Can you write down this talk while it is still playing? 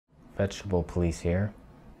Vegetable Police here.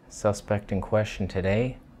 Suspect in question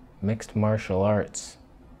today, mixed martial arts.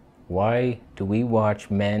 Why do we watch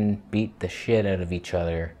men beat the shit out of each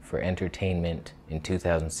other for entertainment in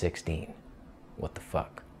 2016? What the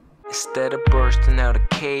fuck? Instead of bursting out a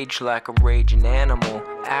cage like a raging animal,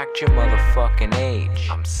 act your motherfucking age.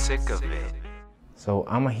 I'm sick of it. So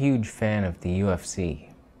I'm a huge fan of the UFC.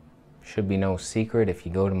 Should be no secret if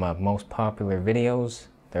you go to my most popular videos,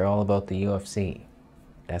 they're all about the UFC.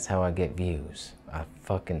 That's how I get views. I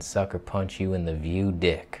fucking sucker punch you in the view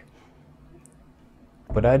dick.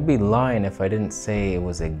 But I'd be lying if I didn't say it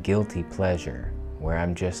was a guilty pleasure, where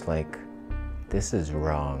I'm just like, this is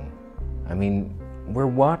wrong. I mean, we're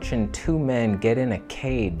watching two men get in a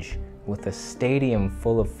cage with a stadium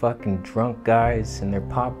full of fucking drunk guys and their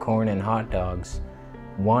popcorn and hot dogs,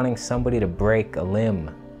 wanting somebody to break a limb.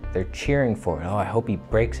 They're cheering for it. Oh, I hope he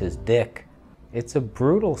breaks his dick. It's a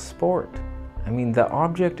brutal sport. I mean, the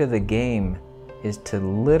object of the game is to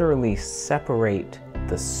literally separate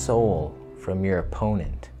the soul from your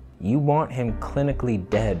opponent. You want him clinically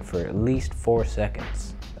dead for at least 4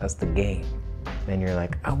 seconds. That's the game. Then you're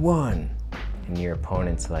like, I won. And your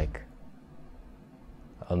opponent's like,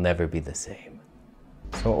 I'll never be the same.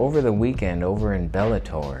 So over the weekend, over in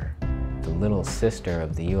Bellator, the little sister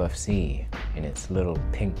of the UFC, in its little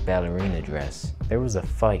pink ballerina dress, there was a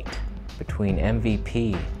fight between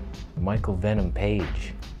MVP Michael Venom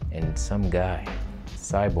Page and some guy,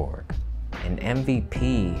 Cyborg. And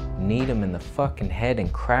MVP kneed him in the fucking head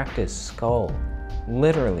and cracked his skull.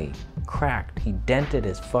 Literally cracked. He dented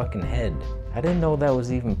his fucking head. I didn't know that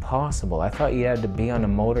was even possible. I thought you had to be on a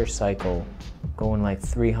motorcycle going like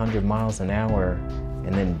 300 miles an hour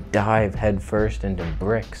and then dive headfirst into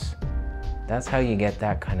bricks. That's how you get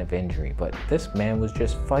that kind of injury. But this man was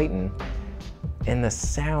just fighting, and the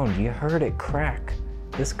sound, you heard it crack.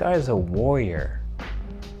 This guy's a warrior.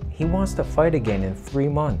 He wants to fight again in 3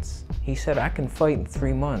 months. He said, I can fight in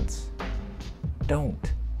 3 months.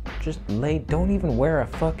 Don't. Don't even wear a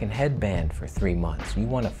fucking headband for 3 months. You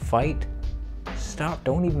want to fight? Stop,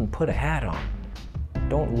 don't even put a hat on.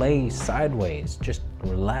 Don't lay sideways, just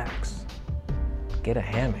relax. Get a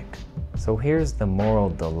hammock. So here's the moral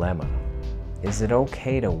dilemma. Is it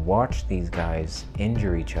okay to watch these guys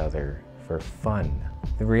injure each other for fun?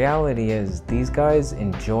 The reality is, these guys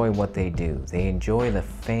enjoy what they do. They enjoy the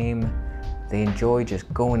fame. They enjoy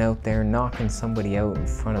just going out there, knocking somebody out in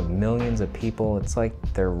front of millions of people. It's like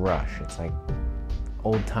their rush. It's like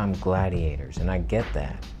old-time gladiators, and I get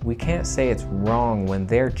that. We can't say it's wrong when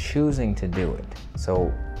they're choosing to do it.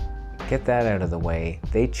 So get that out of the way.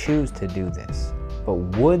 They choose to do this. But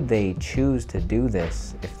would they choose to do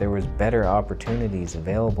this if there was better opportunities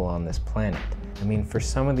available on this planet? I mean, for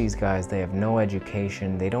some of these guys, they have no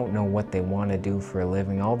education. They don't know what they want to do for a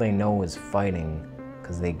living. All they know is fighting,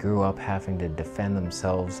 because they grew up having to defend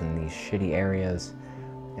themselves in these shitty areas.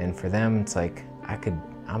 And for them, it's like,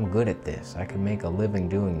 I'm good at this. I could make a living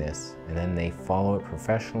doing this. And then they follow it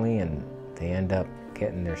professionally and they end up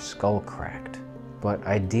getting their skull cracked. But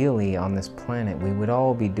ideally, on this planet, we would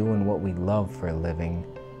all be doing what we love for a living.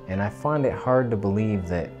 And I find it hard to believe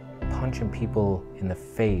that punching people in the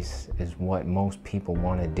face is what most people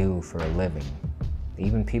want to do for a living.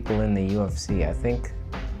 Even people in the UFC, I think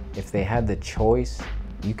if they had the choice,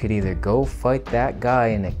 you could either go fight that guy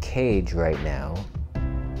in a cage right now,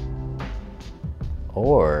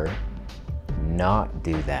 or not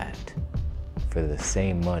do that for the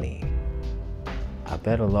same money. I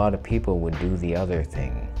bet a lot of people would do the other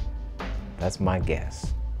thing. That's my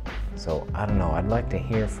guess. So I don't know, I'd like to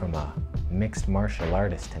hear from a mixed martial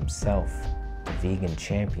artist himself, the vegan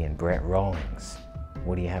champion, Brett Rawlings.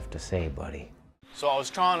 What do you have to say, buddy? So I was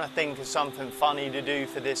trying to think of something funny to do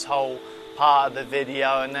for this whole part of the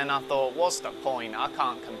video, and then I thought, what's the point? I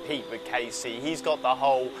can't compete with Casey. He's got the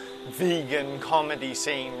whole vegan comedy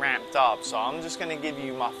scene wrapped up. So I'm just going to give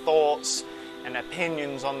you my thoughts and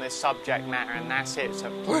opinions on this subject matter, and that's it. So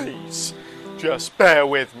please, just bear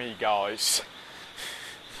with me, guys.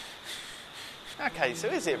 Okay, so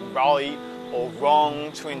is it right or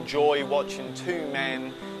wrong to enjoy watching two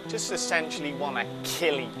men just essentially want to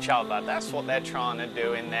kill each other? That's what they're trying to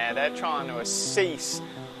do in there. They're trying to cease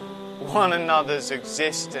one another's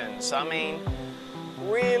existence. I mean,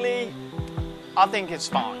 really? I think it's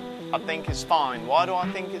fine. I think it's fine. Why do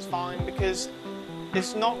I think it's fine? Because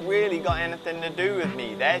it's not really got anything to do with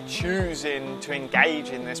me. They're choosing to engage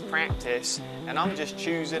in this practice, and I'm just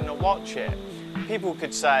choosing to watch it. People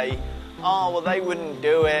could say, oh, well, they wouldn't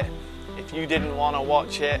do it if you didn't want to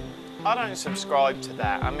watch it. I don't subscribe to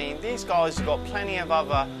that. I mean, these guys have got plenty of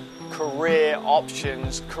other career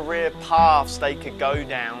options, career paths they could go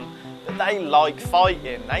down. that they like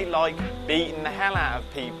fighting, they like beating the hell out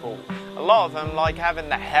of people. A lot of them like having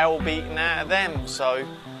the hell beaten out of them. So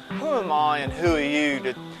who am I and who are you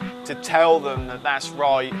to tell them that that's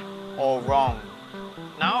right or wrong?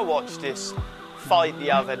 Now, I watched this fight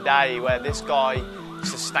the other day where this guy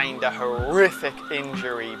sustained a horrific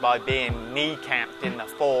injury by being kneecapped in the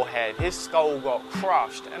forehead. His skull got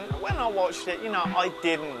crushed, and when I watched it, I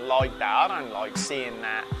didn't like that. I don't like seeing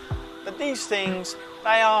that. But these things,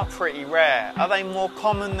 they are pretty rare. Are they more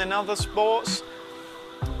common than other sports?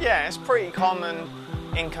 Yeah, it's pretty common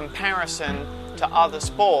in comparison to other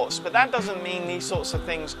sports, but that doesn't mean these sorts of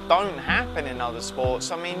things don't happen in other sports.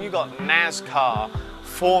 I mean, you got NASCAR,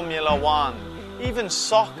 Formula One, even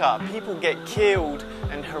soccer. People get killed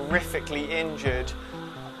and horrifically injured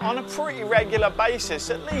on a pretty regular basis.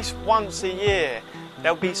 At least once a year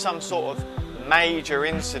there'll be some sort of major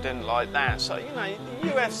incident like that. So the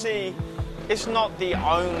UFC is not the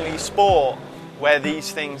only sport where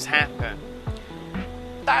these things happen.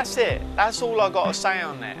 That's it. That's all I got to say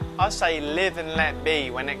on that. I say live and let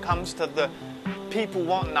be. When it comes to the people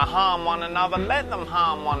wanting to harm one another, let them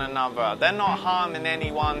harm one another. They're not harming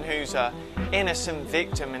anyone who's an innocent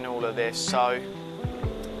victim in all of this, so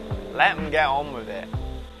let them get on with it.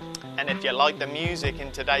 And if you like the music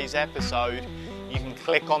in today's episode, you can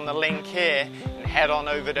click on the link here and head on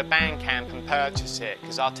over to Bandcamp and purchase it,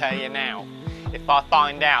 because I'll tell you now, if I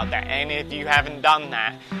find out that any of you haven't done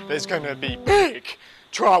that, there's going to be big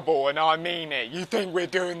trouble, and I mean it. You think we're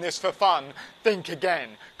doing this for fun? Think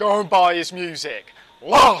again. Go and buy his music.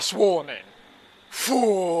 Last warning.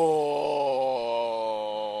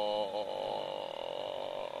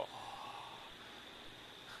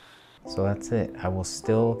 So that's it. I will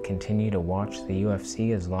still continue to watch the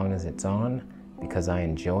UFC as long as it's on, because I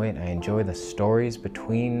enjoy it. I enjoy the stories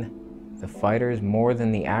between the fighters more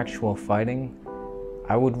than the actual fighting.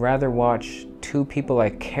 I would rather watch two people I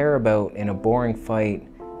care about in a boring fight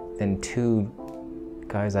than two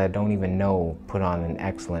guys I don't even know put on an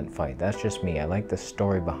excellent fight. That's just me. I like the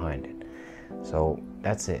story behind it. So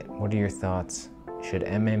that's it. What are your thoughts? Should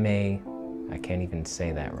MMA, I can't even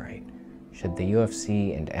say that right. Should the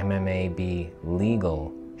UFC and MMA be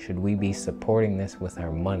legal? Should we be supporting this with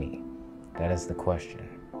our money? That is the question.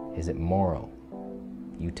 Is it moral?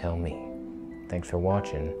 You tell me. Thanks for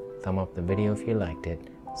watching. Thumb up the video if you liked it.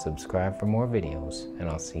 Subscribe for more videos, and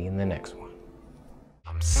I'll see you in the next one.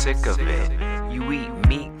 I'm sick of it. You eat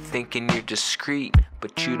meat thinking you're discreet,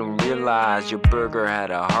 but you don't realize your burger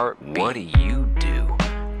had a heartbeat. What do?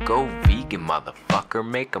 Go vegan, motherfucker,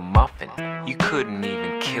 make a muffin. You couldn't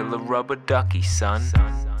even kill a rubber ducky, son.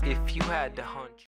 If you had to hunt